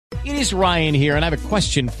It is Ryan here, and I have a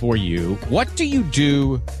question for you. What do you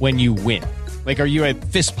do when you win? Like, are you a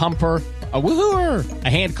fist pumper, a woohooer, a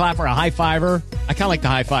hand clapper, a high fiver? I kind of like the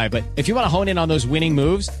high five, but if you want to hone in on those winning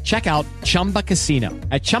moves, check out Chumba Casino.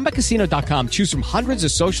 At ChumbaCasino.com, choose from hundreds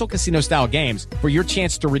of social casino-style games for your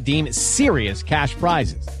chance to redeem serious cash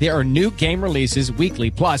prizes. There are new game releases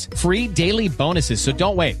weekly, plus free daily bonuses. So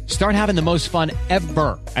don't wait. Start having the most fun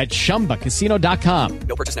ever at ChumbaCasino.com.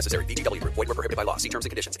 No purchase necessary. VGW Group. Void where prohibited by law. See terms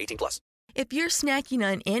and conditions. 18+. If you're snacking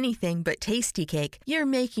on anything but Tasty Cake, you're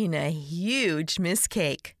making a huge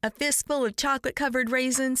mistake. A fistful of chocolate-covered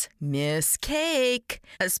raisins? Mistake.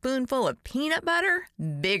 A spoonful of peanut butter?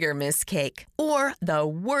 Bigger mistake. Or the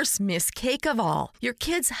worst mistake of all, your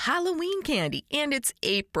kid's Halloween candy, and it's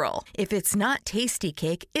April. If it's not Tasty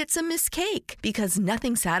Cake, it's a mistake, because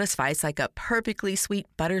nothing satisfies like a perfectly sweet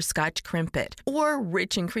butterscotch crimpet or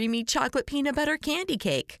rich and creamy chocolate peanut butter candy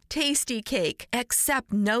cake. Tasty Cake.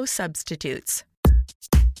 Accept no substitutes.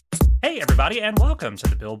 Hey, everybody, and welcome to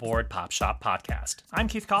the Billboard Pop Shop Podcast. I'm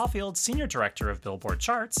Keith Caulfield, Senior Director of Billboard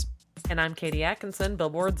Charts. And I'm Katie Atkinson,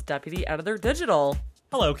 Billboard's Deputy Editor Digital.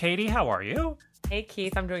 Hello, Katie. How are you? Hey,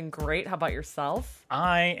 Keith. I'm doing great. How about yourself?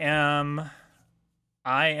 I am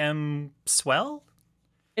swell.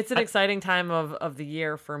 It's an exciting time of the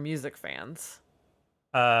year for music fans.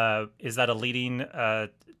 Is that a leading...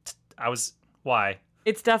 Why?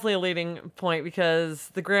 It's definitely a leading point because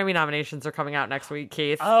the Grammy nominations are coming out next week,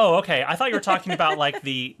 Keith. Oh, okay. I thought you were talking about like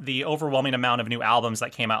the overwhelming amount of new albums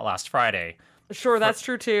that came out last Friday. Sure, that's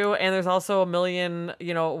true too. And there's also a million,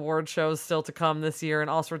 award shows still to come this year and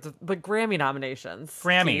all sorts of Grammy nominations.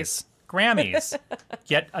 Grammys.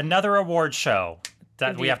 Yet another award show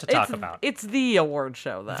that we have to talk about. It's the award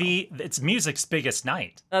show, though. It's music's biggest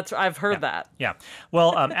night. I've heard that. Yeah.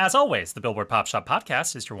 Well, as always, the Billboard Pop Shop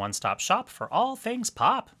Podcast is your one-stop shop for all things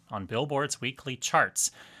pop on Billboard's weekly charts.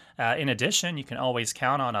 In addition, you can always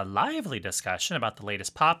count on a lively discussion about the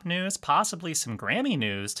latest pop news, possibly some Grammy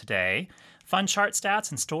news today, fun chart stats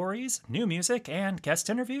and stories, new music, and guest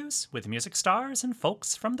interviews with music stars and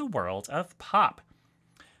folks from the world of pop.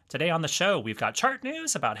 Today on the show, we've got chart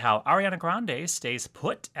news about how Ariana Grande stays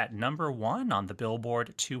put at number 1 on the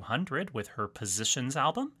Billboard 200 with her Positions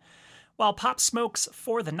album, while Pop Smoke's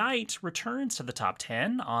For the Night returns to the top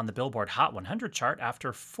 10 on the Billboard Hot 100 chart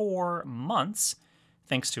after 4 months,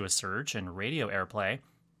 thanks to a surge in radio airplay.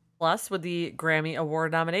 Plus, with the Grammy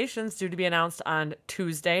Award nominations due to be announced on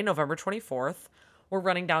Tuesday, November 24th, we're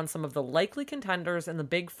running down some of the likely contenders in the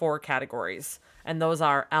Big Four categories. And those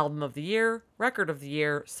are Album of the Year, Record of the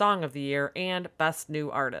Year, Song of the Year, and Best New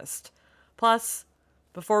Artist. Plus,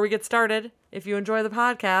 before we get started, if you enjoy the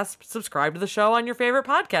podcast, subscribe to the show on your favorite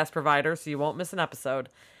podcast provider so you won't miss an episode.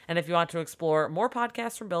 And if you want to explore more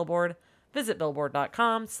podcasts from Billboard, visit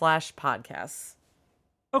billboard.com/podcasts.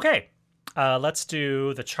 Okay, let's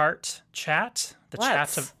do the chart chat. The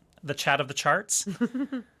chat of the charts.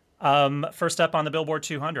 First up on the Billboard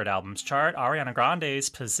 200 albums chart, Ariana Grande's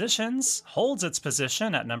Positions holds its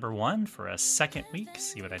position at number 1 for a second week.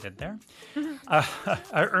 See what I did there?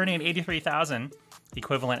 Earning 83,000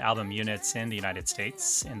 equivalent album units in the United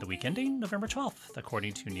States in the week ending November 12th,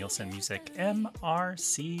 according to Nielsen Music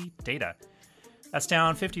MRC data. That's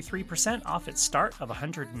down 53% off its start of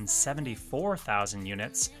 174,000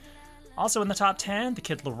 units. Also in the top 10, The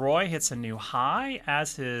Kid Laroi hits a new high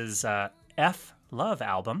as his F Love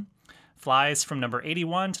album flies from number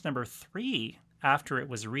 81 to number 3 after it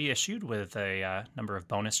was reissued with a number of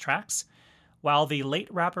bonus tracks, while the late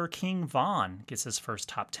rapper King Von gets his first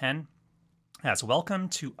top 10 as Welcome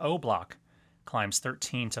to O Block climbs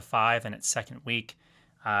 13 to 5 in its second week.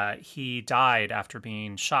 He died after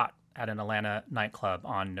being shot at an Atlanta nightclub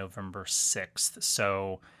on November 6th.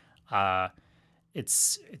 So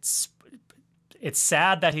it's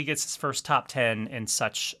sad that he gets his first top 10 in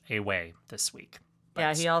such a way this week. But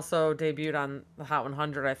yeah, he also debuted on the Hot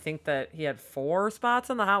 100. I think that he had 4 spots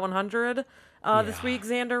on the Hot 100 this week,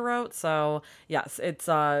 Xander wrote. So, yes, it's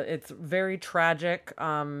very tragic,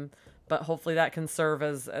 but hopefully that can serve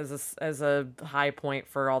as a high point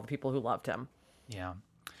for all the people who loved him. Yeah.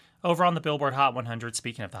 Over on the Billboard Hot 100,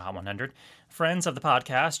 speaking of the Hot 100, friends of the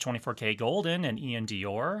podcast, 24kGoldn and Ian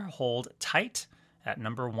Dior, hold tight at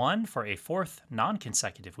number 1 for a 4th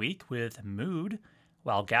non-consecutive week with Mood,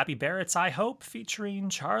 while Gabby Barrett's I Hope, featuring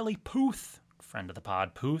Charlie Puth, friend of the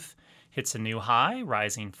pod Puth, hits a new high,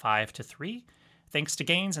 rising 5 to 3, thanks to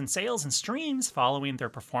gains in sales and streams following their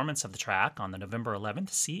performance of the track on the November 11th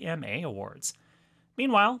CMA Awards.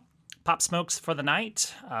 Meanwhile, Pop Smoke's For the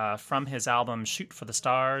Night, from his album Shoot for the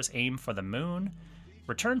Stars, Aim for the Moon,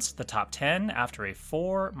 returns to the top 10 after a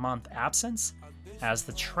 4-month absence, as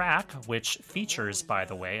the track, which features, by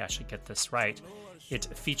the way, I should get this right, it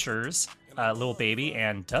features Lil Baby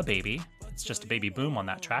and Da Baby. It's just a Baby Boom on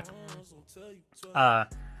that track.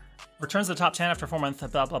 Returns to the top 10 after 4 months,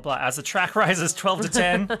 blah, blah, blah. As the track rises 12 to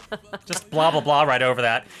 10, just blah, blah, blah right over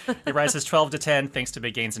that. It rises 12 to 10 thanks to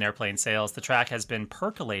big gains in airplane sales. The track has been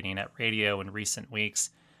percolating at radio in recent weeks,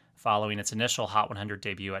 following its initial Hot 100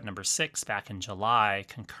 debut at number 6 back in July,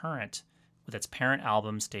 concurrent with its parent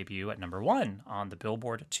album's debut at number 1 on the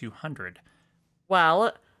Billboard 200.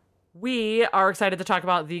 Well, we are excited to talk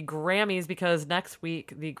about the Grammys because next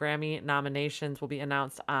week the Grammy nominations will be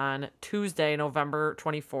announced on Tuesday, November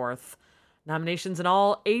 24th. Nominations in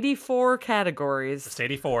all 84 categories. Just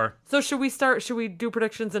 84. So should we do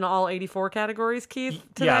predictions in all 84 categories, Keith,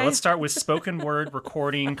 today? Yeah, let's start with spoken word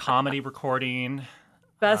recording, comedy recording,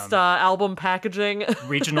 Best album packaging.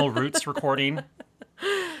 regional roots recording.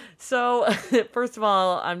 So, first of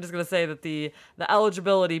all, I'm just going to say that the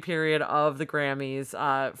eligibility period of the Grammys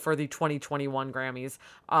for the 2021 Grammys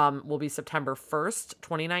will be September 1st,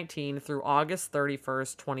 2019 through August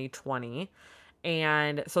 31st, 2020.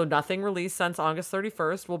 And so nothing released since August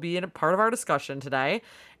 31st will be a part of our discussion today.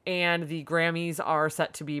 And the Grammys are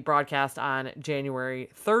set to be broadcast on January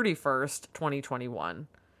 31st, 2021.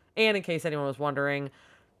 And in case anyone was wondering,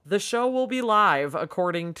 the show will be live,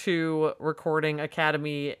 according to Recording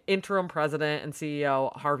Academy interim president and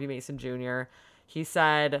CEO Harvey Mason Jr. He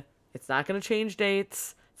said it's not going to change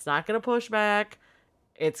dates. It's not going to push back.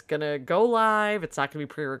 It's going to go live. It's not going to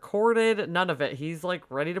be pre-recorded. None of it. He's like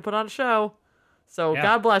ready to put on a show. So Yeah.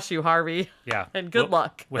 God bless you, Harvey. Yeah. And good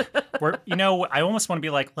luck. We're, I almost want to be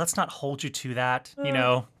like, let's not hold you to that,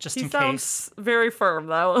 just He in sounds case. very firm,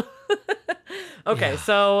 though. Okay,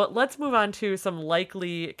 so let's move on to some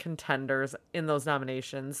likely contenders in those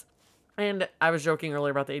nominations. And I was joking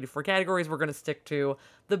earlier about the 84 categories. We're going to stick to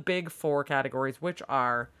the big 4 categories, which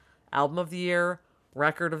are Album of the Year,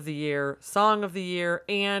 Record of the Year, Song of the Year,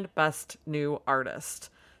 and Best New Artist.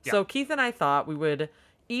 Yeah. So Keith and I thought we would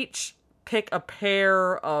each pick a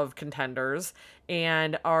pair of contenders,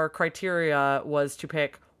 and our criteria was to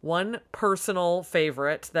pick one personal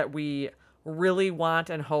favorite that we really want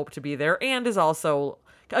and hope to be there and is also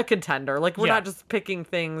a contender. Like, we're Yeah. not just picking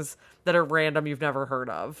things that are random you've never heard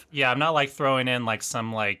of. Yeah, I'm not like throwing in like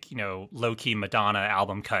some low-key Madonna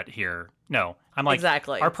album cut here. No, I'm like,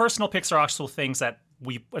 Exactly. our personal picks are actual things that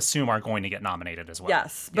we assume are going to get nominated as well.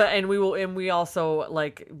 Yes, but and we also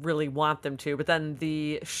like really want them to. But then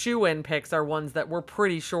the shoe-in picks are ones that we're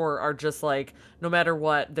pretty sure are just like no matter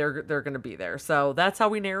what they're going to be there. So that's how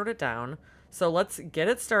we narrowed it down. So let's get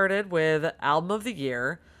it started with Album of the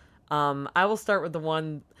Year. I will start with the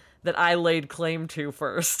one that I laid claim to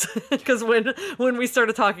first, because when we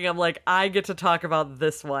started talking, I'm like, I get to talk about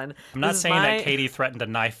this one. I'm not This is saying my- that Katie threatened a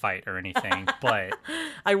knife fight or anything, but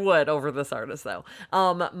I would over this artist, though.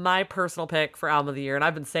 My personal pick for Album of the Year, and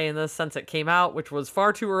I've been saying this since it came out, which was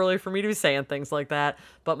far too early for me to be saying things like that,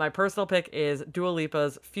 but my personal pick is Dua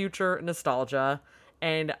Lipa's Future Nostalgia.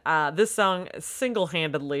 And this song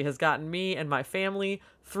single-handedly has gotten me and my family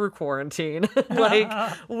through quarantine. Like,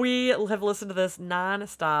 we have listened to this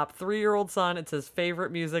non-stop. 3-year-old son, it's his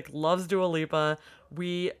favorite music, loves Dua Lipa.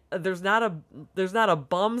 There's not a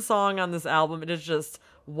bum song on this album. It is just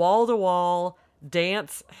wall-to-wall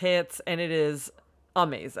dance hits, and it is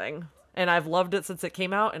amazing. And I've loved it since it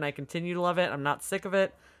came out, and I continue to love it. I'm not sick of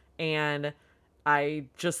it. And I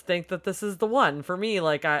just think that this is the one for me.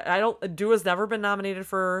 Like, Dua's never been nominated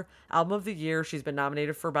for Album of the Year. She's been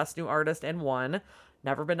nominated for Best New Artist and won.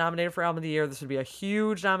 Never been nominated for Album of the Year. This would be a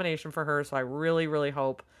huge nomination for her. So I really, really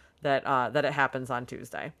hope that that it happens on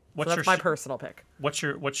Tuesday. So that's my personal pick. what's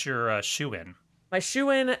your shoe-in? My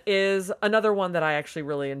shoe-in is another one that I actually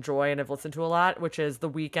really enjoy and have listened to a lot, which is The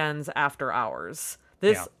Weeknd's After Hours.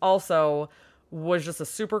 This also was just a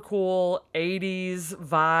super cool 80s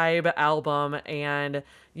vibe album, and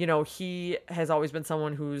he has always been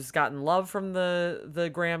someone who's gotten love from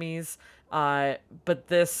the Grammys, but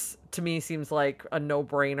this to me seems like a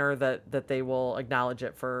no-brainer that they will acknowledge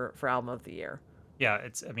it for Album of the Year. Yeah,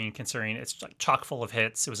 considering it's like chock full of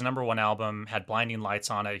hits. It was a number 1 album, had Blinding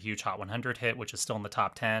Lights on it, a huge Hot 100 hit, which is still in the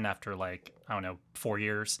top 10 after 4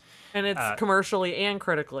 years. And it's commercially and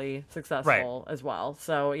critically successful as well.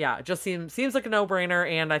 So yeah, it just seems like a no-brainer,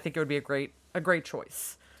 and I think it would be a great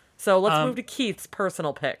choice. So let's move to Keith's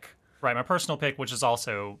personal pick. Right, my personal pick, which is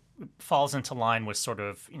also falls into line with sort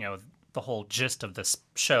of, the whole gist of this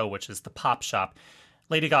show, which is the Pop Shop,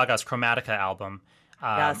 Lady Gaga's Chromatica album.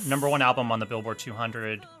 Yes. Number 1 album on the Billboard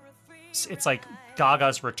 200. It's like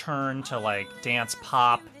Gaga's return to like dance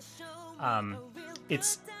pop.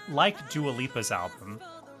 It's like Dua Lipa's album,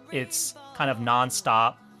 It's kind of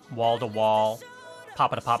nonstop, wall to wall,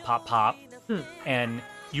 pop a pop pop pop, and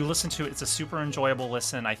you listen to it. It's a super enjoyable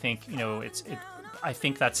listen. I think I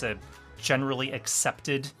think that's a generally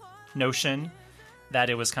accepted notion that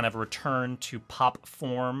it was kind of a return to pop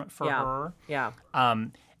form for her. Yeah.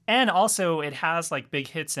 And also it has like big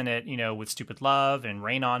hits in it, with Stupid Love and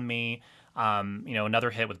Rain on Me. Another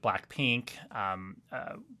hit with Blackpink,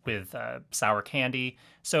 with Sour Candy.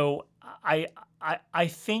 So I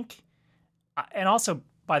think, and also,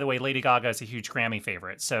 by the way, Lady Gaga is a huge Grammy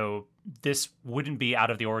favorite. So this wouldn't be out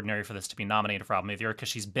of the ordinary for this to be nominated for Album of the Year, because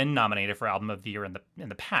she's been nominated for Album of the Year in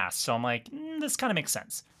the past. So I'm like, this kind of makes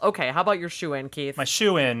sense. Okay, how about your shoe-in, Keith? My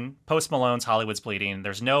shoe-in, Post Malone's Hollywood's Bleeding.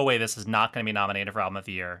 There's no way this is not going to be nominated for Album of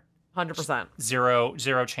the Year. 100%.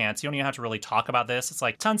 Zero chance. You don't even have to really talk about this. It's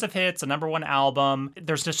like tons of hits, a #1 album.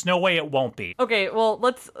 There's just no way it won't be. Okay, well,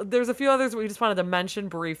 there's a few others we just wanted to mention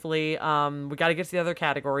briefly. We got to get to the other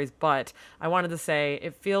categories, but I wanted to say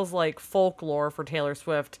it feels like Folklore for Taylor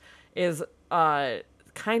Swift is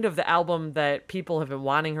kind of the album that people have been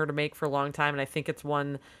wanting her to make for a long time, and I think it's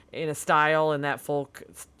one in a style, in that folk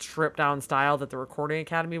stripped down style, that the Recording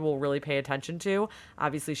Academy will really pay attention to.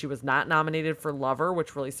 Obviously, she was not nominated for Lover,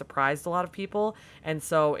 which really surprised a lot of people, and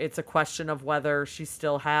so it's a question of whether she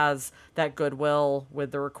still has that goodwill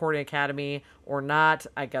with the Recording Academy or not.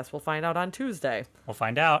 I guess we'll find out on Tuesday. We'll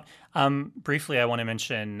find out. Briefly, I want to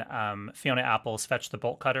mention Fiona Apple's Fetch the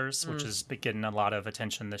Bolt Cutters, which has been getting a lot of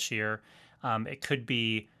attention this year. It could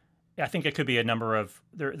be, I think it could be a number of,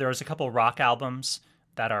 there's a couple rock albums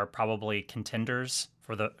that are probably contenders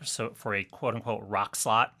for a quote unquote rock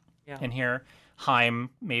slot in here. Haim,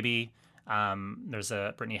 maybe. There's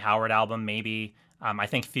a Brittany Howard album, maybe. I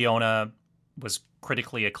think Fiona was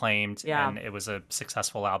critically acclaimed and it was a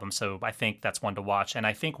successful album. So I think that's one to watch. And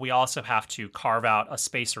I think we also have to carve out a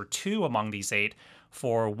space or two among these 8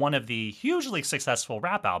 for one of the hugely successful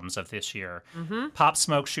rap albums of this year. Pop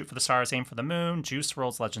Smoke, Shoot for the Stars, Aim for the Moon, Juice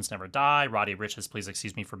WRLD's Legends Never Die, Roddy Ricch's Please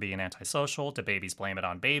Excuse Me for Being Antisocial, DaBaby's Blame It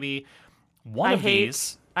on Baby. I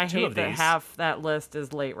hate that half that list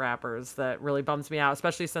is late rappers. That really bums me out,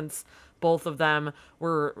 especially since both of them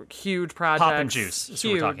were huge projects. Pop and Juice is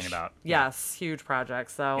who we're talking about. Yes, huge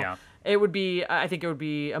projects. So I think it would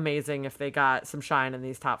be amazing if they got some shine in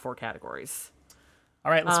these top 4 categories.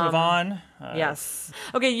 All right, let's move on. Yes.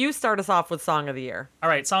 Okay, you start us off with Song of the Year. All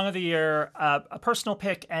right, Song of the Year, a personal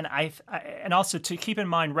pick, and and also to keep in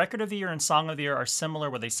mind, Record of the Year and Song of the Year are similar,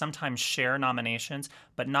 where they sometimes share nominations,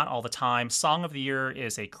 but not all the time. Song of the Year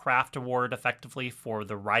is a craft award, effectively, for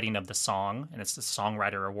the writing of the song, and it's the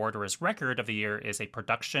Songwriter Award, whereas Record of the Year is a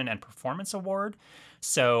production and performance award.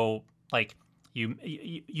 So, like,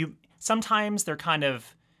 you sometimes they're kind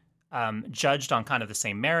of judged on kind of the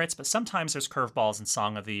same merits, but sometimes there's curveballs in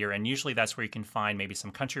Song of the Year, and usually that's where you can find maybe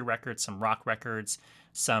some country records, some rock records,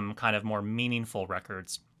 some kind of more meaningful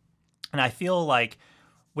records. And I feel like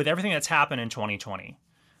with everything that's happened in 2020,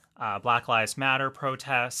 Black Lives Matter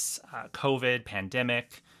protests, COVID,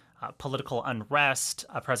 pandemic, political unrest,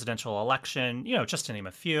 a presidential election, just to name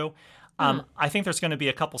a few, I think there's going to be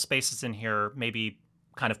a couple spaces in here, maybe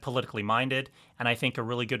kind of politically minded, and I think a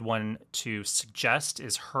really good one to suggest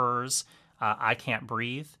is hers, I Can't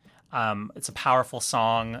Breathe. It's a powerful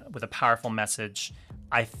song with a powerful message.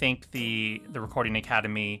 I think the Recording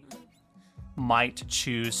Academy might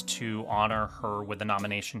choose to honor her with a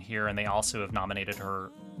nomination here, and they also have nominated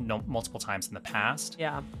her multiple times in the past.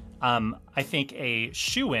 Yeah. I think a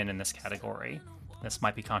shoe-in in this category, this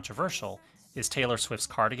might be controversial, is Taylor Swift's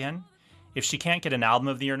Cardigan. If she can't get an Album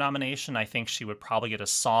of the Year nomination, I think she would probably get a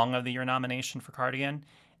Song of the Year nomination for Cardigan.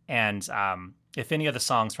 And if any of the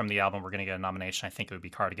songs from the album were going to get a nomination, I think it would be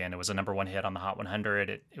Cardigan. It was a #1 hit on the Hot 100.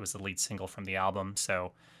 It was the lead single from the album.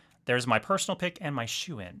 So there's my personal pick and my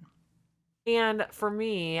shoe-in. And for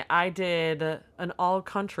me, I did an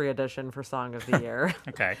all-country edition for Song of the Year.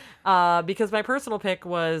 Okay. Because my personal pick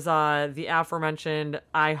was the aforementioned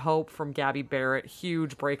I Hope from Gabby Barrett.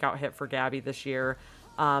 Huge breakout hit for Gabby this year.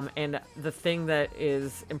 And the thing that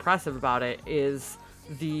is impressive about it is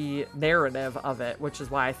the narrative of it, which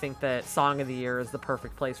is why I think that Song of the Year is the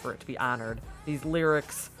perfect place for it to be honored. These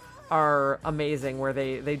lyrics are amazing, where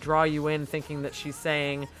they draw you in thinking that she's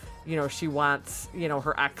saying, she wants,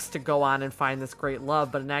 her ex to go on and find this great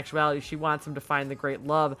love, but in actuality, she wants him to find the great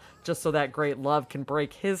love just so that great love can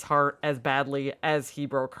break his heart as badly as he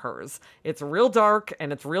broke hers. It's real dark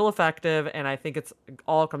and it's real effective, and I think it's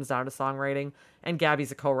all comes down to songwriting, and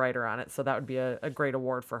Gabby's a co-writer on it, so that would be a great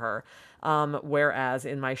award for her. Whereas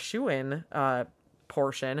in my shoe-in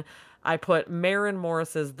portion, I put Maren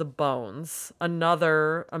Morris's The Bones,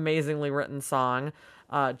 another amazingly written song.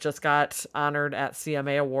 just got honored at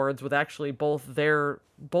CMA Awards with actually both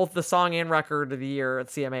the song and record of the year at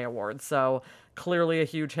CMA Awards. So clearly a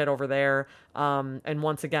huge hit over there. And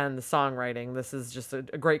once again, the songwriting, this is just a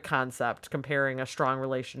great concept, comparing a strong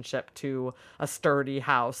relationship to a sturdy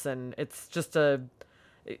house. And it's just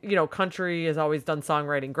country has always done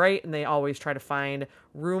songwriting great, and they always try to find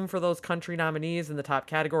room for those country nominees in the top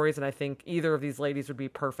categories. And I think either of these ladies would be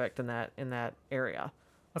perfect in that area.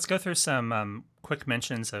 Let's go through some quick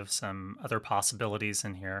mentions of some other possibilities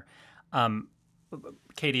in here.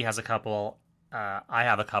 Katie has a couple. I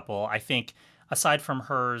have a couple. I think aside from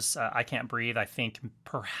hers, I Can't Breathe, I think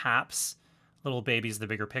perhaps Little Baby's The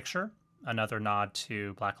Bigger Picture, another nod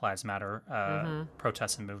to Black Lives Matter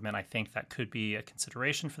protests and movement. I think that could be a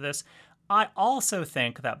consideration for this. I also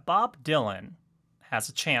think that Bob Dylan has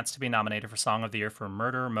a chance to be nominated for Song of the Year for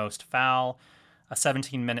Murder Most Foul, a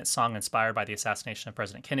 17-minute song inspired by the assassination of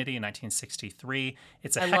President Kennedy in 1963.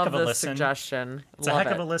 It's a heck of a listen. Suggestion. It's a heck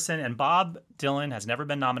of a listen, and Bob Dylan has never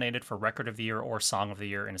been nominated for Record of the Year or Song of the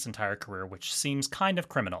Year in his entire career, which seems kind of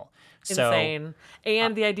criminal. Insane.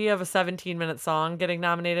 And the idea of a 17-minute song getting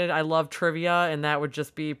nominated, I love trivia, and that would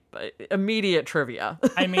just be immediate trivia.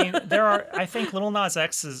 I mean, I think Lil Nas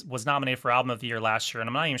X was nominated for Album of the Year last year, and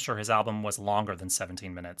I'm not even sure his album was longer than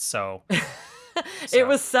 17 minutes, so... It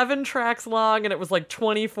was 7 tracks long, and it was like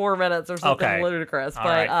 24 minutes or something ludicrous. All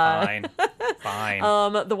right, fine.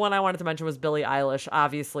 The one I wanted to mention was Billie Eilish.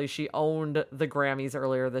 Obviously, she owned the Grammys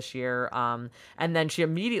earlier this year, and then she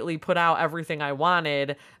immediately put out Everything I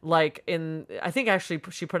Wanted. I think actually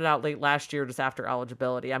she put it out late last year, just after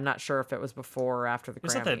eligibility. I'm not sure if it was before or after the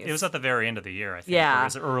Grammys. It was at the very end of the year, I think. Yeah, it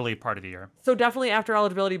was the early part of the year. So definitely after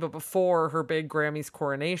eligibility, but before her big Grammys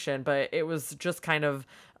coronation. But it was just kind of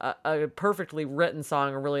a perfectly written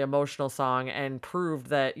song, a really emotional song, and proved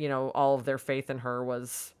that, all of their faith in her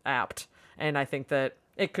was apt. And I think that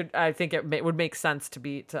it would make sense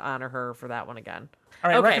to honor her for that one again. All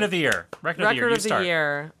right, okay. Record of the Year. Record of the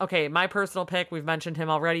Year. Okay, my personal pick, we've mentioned him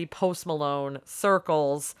already, Post Malone,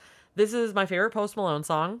 Circles. This is my favorite Post Malone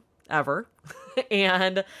song ever.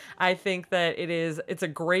 And I think that it's a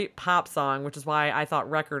great pop song, which is why I thought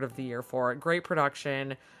Record of the Year for it. Great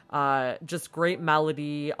production, just great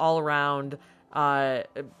melody all around,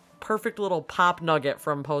 perfect little pop nugget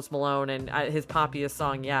from Post Malone, and his poppiest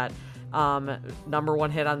song yet. Number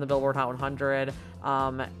 1 hit on the Billboard Hot 100,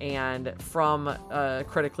 and from a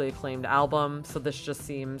critically acclaimed album. So this just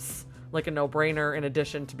seems like a no-brainer, in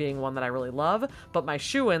addition to being one that I really love. But my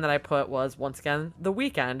shoe-in that I put was, once again, The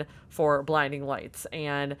Weeknd for Blinding Lights.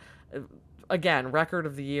 And again, Record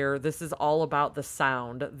of the Year, this is all about the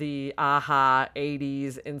sound, the aha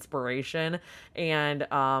 80s inspiration. And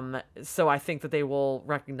so I think that they will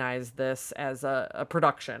recognize this as a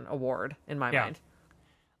production award in my mind.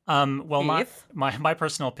 Well, my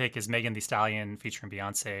personal pick is Megan Thee Stallion featuring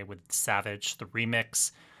Beyonce with Savage, the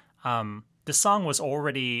remix. The song was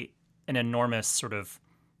already an enormous sort of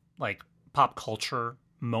like pop culture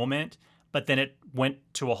moment, but then it went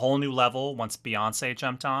to a whole new level once Beyonce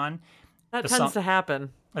jumped on. That tends to happen.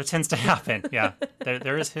 It tends to happen, yeah.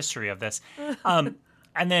 There is history of this. And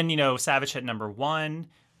then, Savage hit number 1.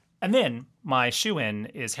 And then my shoe-in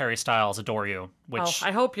is Harry Styles' Adore You, which...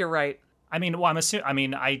 I hope you're right. I mean, well,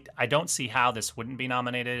 I don't see how this wouldn't be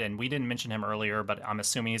nominated, and we didn't mention him earlier, but I'm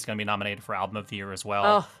assuming he's going to be nominated for Album of the Year as well.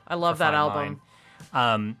 Oh, I love that album.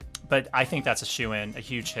 But I think that's a shoo-in, a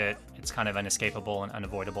huge hit. It's kind of inescapable and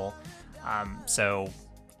unavoidable. So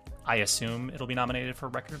I assume it'll be nominated for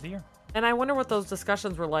Record of the Year. And I wonder what those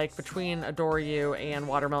discussions were like between Adore You and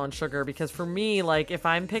Watermelon Sugar, because for me, like, if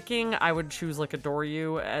I'm picking, I would choose like Adore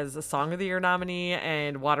You as a Song of the Year nominee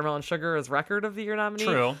and Watermelon Sugar as Record of the Year nominee.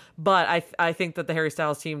 True. But I think that the Harry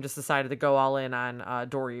Styles team just decided to go all in on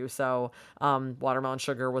Adore You, so Watermelon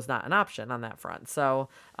Sugar was not an option on that front. So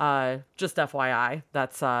just FYI,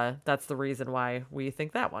 that's the reason why we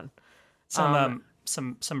think that one.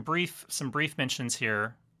 Some brief mentions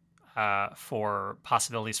here. For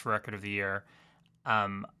possibilities for Record of the Year.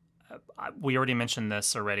 We already mentioned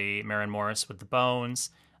this already. Maren Morris with The Bones.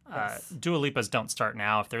 Yes. Dua Lipa's Don't Start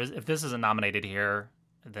Now. If this isn't nominated here,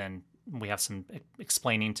 then we have some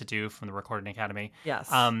explaining to do from the Recording Academy. Yes.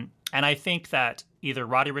 And I think that either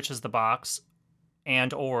Roddy Ricch's The Box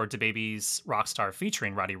and or DaBaby's Rockstar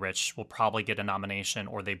featuring Roddy Ricch will probably get a nomination,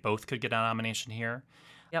 or they both could get a nomination here.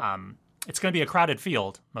 Yep. It's going to be a crowded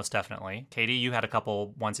field, most definitely. Katie, you had a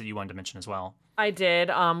couple ones that you wanted to mention as well. I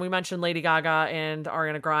did. We mentioned Lady Gaga and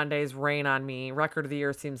Ariana Grande's Rain on Me. Record of the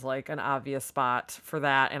Year seems like an obvious spot for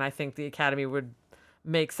that, and I think the Academy would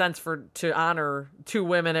make sense to honor 2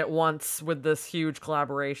 women at once with this huge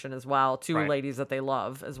collaboration as well, 2 ladies that they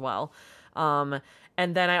love as well.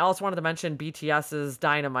 And then I also wanted to mention BTS's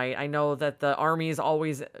Dynamite. I know that the ARMY is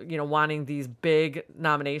always, wanting these big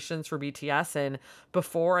nominations for BTS. And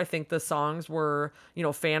before, I think the songs were,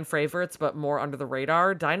 fan favorites, but more under the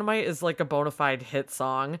radar. Dynamite is like a bona fide hit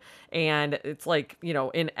song. And it's like,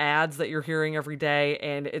 in ads that you're hearing every day.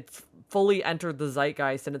 And it's fully entered the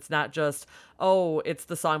zeitgeist. And it's not just, it's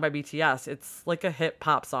the song by BTS. It's like a hip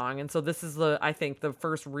hop song. And so this is I think the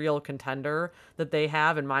first real contender that they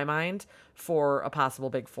have in my mind for a possible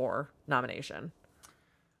Big Four nomination.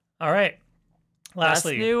 All right.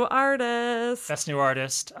 Lastly, Best New Artist. Best New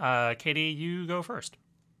Artist. Katie, you go first.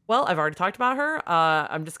 Well, I've already talked about her.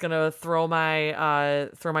 I'm just gonna throw my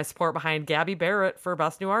support behind Gabby Barrett for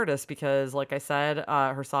Best New Artist because, like I said,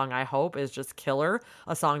 her song "I Hope" is just killer.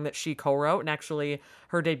 A song that she co-wrote, and actually,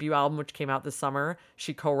 her debut album, which came out this summer,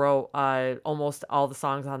 she co-wrote almost all the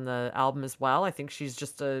songs on the album as well. I think she's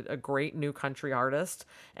just a great new country artist,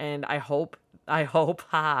 and I hope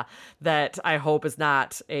that "I Hope" is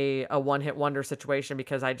not a one-hit wonder situation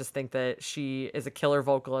because I just think that she is a killer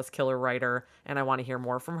vocalist, killer writer, and I want to hear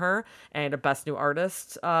more from her. And a Best New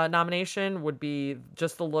Artist nomination would be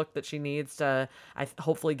just the look that she needs to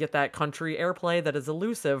hopefully get that country airplay that is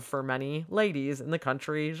elusive for many ladies in the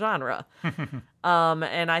country genre.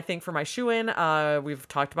 And I think for my shoo-in, we've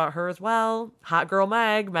talked about her as well. Hot Girl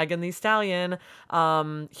Megan Thee Stallion.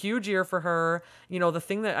 Huge year for her. The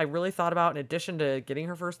thing that I really thought about in addition to getting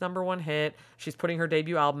her first #1 hit, she's putting her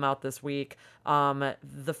debut album out this week.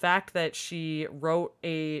 The fact that she wrote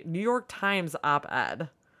a New York Times op-ed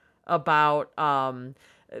about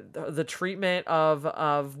the treatment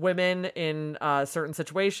of women in certain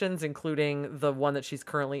situations, including the one that she's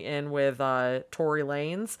currently in with Tory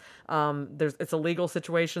Lanez. It's a legal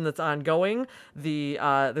situation that's ongoing.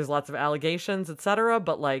 There's lots of allegations, etc.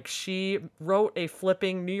 But like she wrote a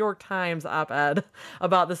flipping New York Times op-ed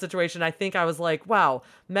about the situation. I think I was like, wow,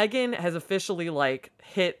 Megan has officially like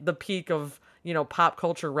hit the peak of pop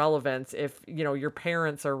culture relevance if, your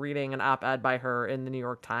parents are reading an op-ed by her in the New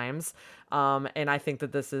York Times. And I think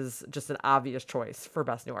that this is just an obvious choice for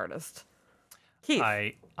Best New Artist. Keith.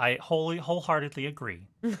 I wholeheartedly agree.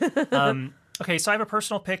 Okay, so I have a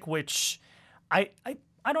personal pick, which I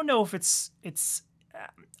don't know if it's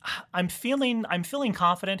I'm feeling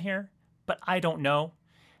confident here, but I don't know.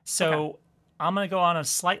 So okay. I'm going to go on a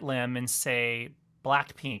slight limb and say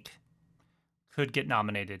Blackpink could get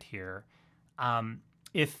nominated here.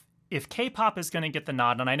 If K-pop is going to get the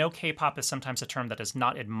nod, and I know K-pop is sometimes a term that is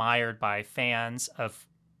not admired by fans of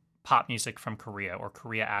pop music from Korea or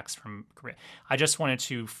Korea acts from Korea. I just wanted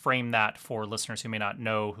to frame that for listeners who may not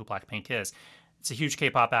know who Blackpink is. It's a huge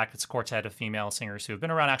K-pop act. It's a quartet of female singers who have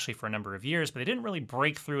been around actually for a number of years, but they didn't really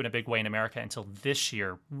break through in a big way in America until this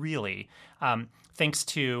year, really, thanks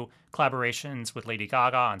to collaborations with Lady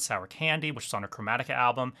Gaga on Sour Candy, which was on her Chromatica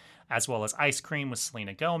album, as well as Ice Cream with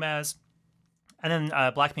Selena Gomez. And then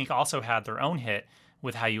Blackpink also had their own hit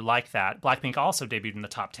with How You Like That. Blackpink also debuted in the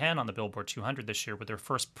top 10 on the Billboard 200 this year with their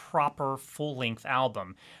first proper full-length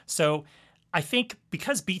album. So I think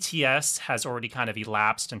because BTS has already kind of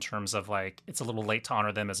elapsed in terms of like it's a little late to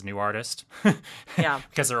honor them as a new artist, yeah,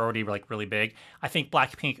 because they're already like really big. I think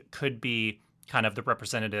Blackpink could be kind of the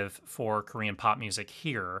representative for Korean pop music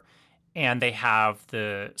here, and they have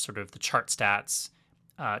the sort of the chart stats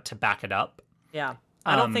to back it up. Yeah.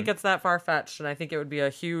 I don't think it's that far-fetched, and I think it would be a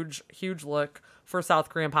huge, huge look for South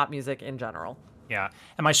Korean pop music in general. Yeah,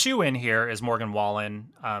 and my shoe-in here is Morgan Wallen,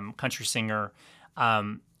 country singer,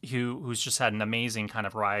 who's just had an amazing kind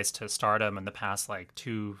of rise to stardom in the past like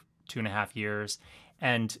two and a half years,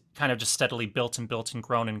 and kind of just steadily built and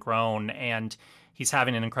grown, and he's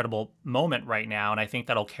having an incredible moment right now, and I think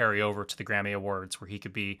that'll carry over to the Grammy Awards, where he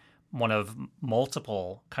could be one of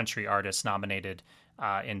multiple country artists nominated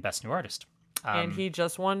in Best New Artist. And he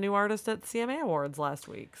just won New Artist at CMA Awards last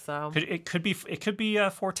week, so it could be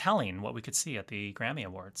foretelling what we could see at the Grammy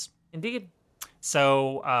Awards. Indeed.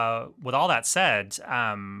 So, with all that said,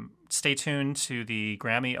 stay tuned to the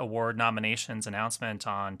Grammy Award nominations announcement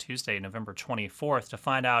on Tuesday, November 24th, to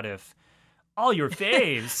find out if all your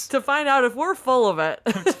faves to find out if we're full of it,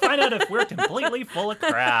 to find out if we're completely full of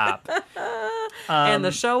crap. And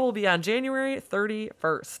the show will be on January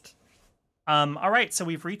 31st. All right, so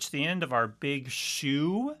we've reached the end of our big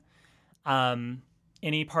shoe.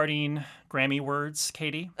 Any parting Grammy words,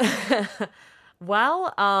 Katie?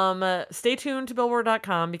 Well, stay tuned to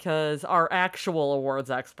Billboard.com because our actual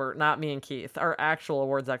awards expert, not me and Keith, our actual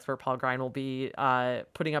awards expert, Paul Grine, will be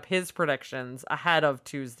putting up his predictions ahead of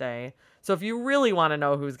Tuesday. So if you really want to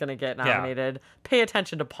know who's going to get nominated, pay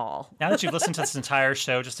attention to Paul. Now that you've listened to this entire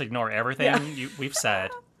show, just ignore everything we've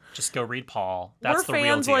said. Just go read Paul. That's the real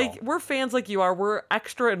fans deal. we're fans like you are. We're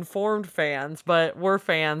extra informed fans, but we're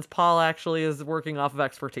fans. Paul actually is working off of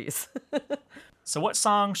expertise. So what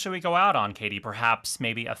song should we go out on, Katie? Perhaps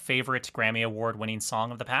maybe a favorite Grammy Award-winning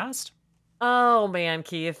song of the past? Oh, man,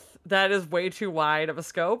 Keith. That is way too wide of a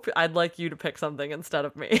scope. I'd like you to pick something instead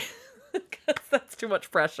of me. Because that's too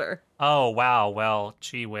much pressure. Oh, wow. Well,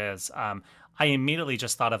 gee whiz. I immediately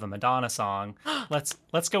just thought of a Madonna song.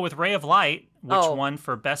 Let's go with Ray of Light, which won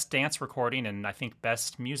for Best Dance Recording and I think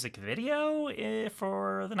Best Music Video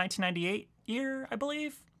for the 1998 year, I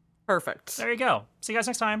believe. Perfect. There you go. See you guys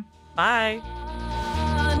next time. Bye.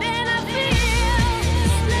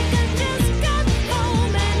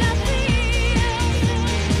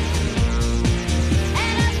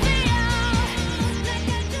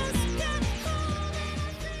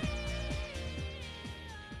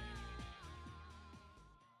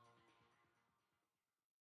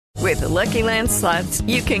 With the Lucky Land Slots,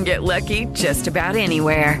 you can get lucky just about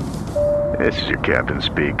anywhere. This is your captain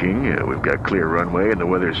speaking. We've got clear runway and the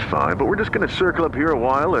weather's fine, but we're just going to circle up here a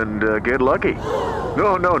while and get lucky.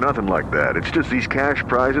 No, nothing like that. It's just these cash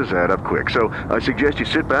prizes add up quick. So I suggest you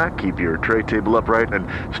sit back, keep your tray table upright, and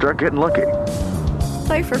start getting lucky.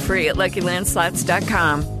 Play for free at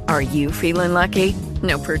LuckyLandSlots.com. Are you feeling lucky?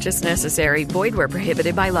 No purchase necessary. Void where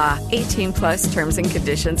prohibited by law. 18+ terms and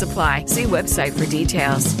conditions apply. See website for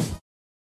details.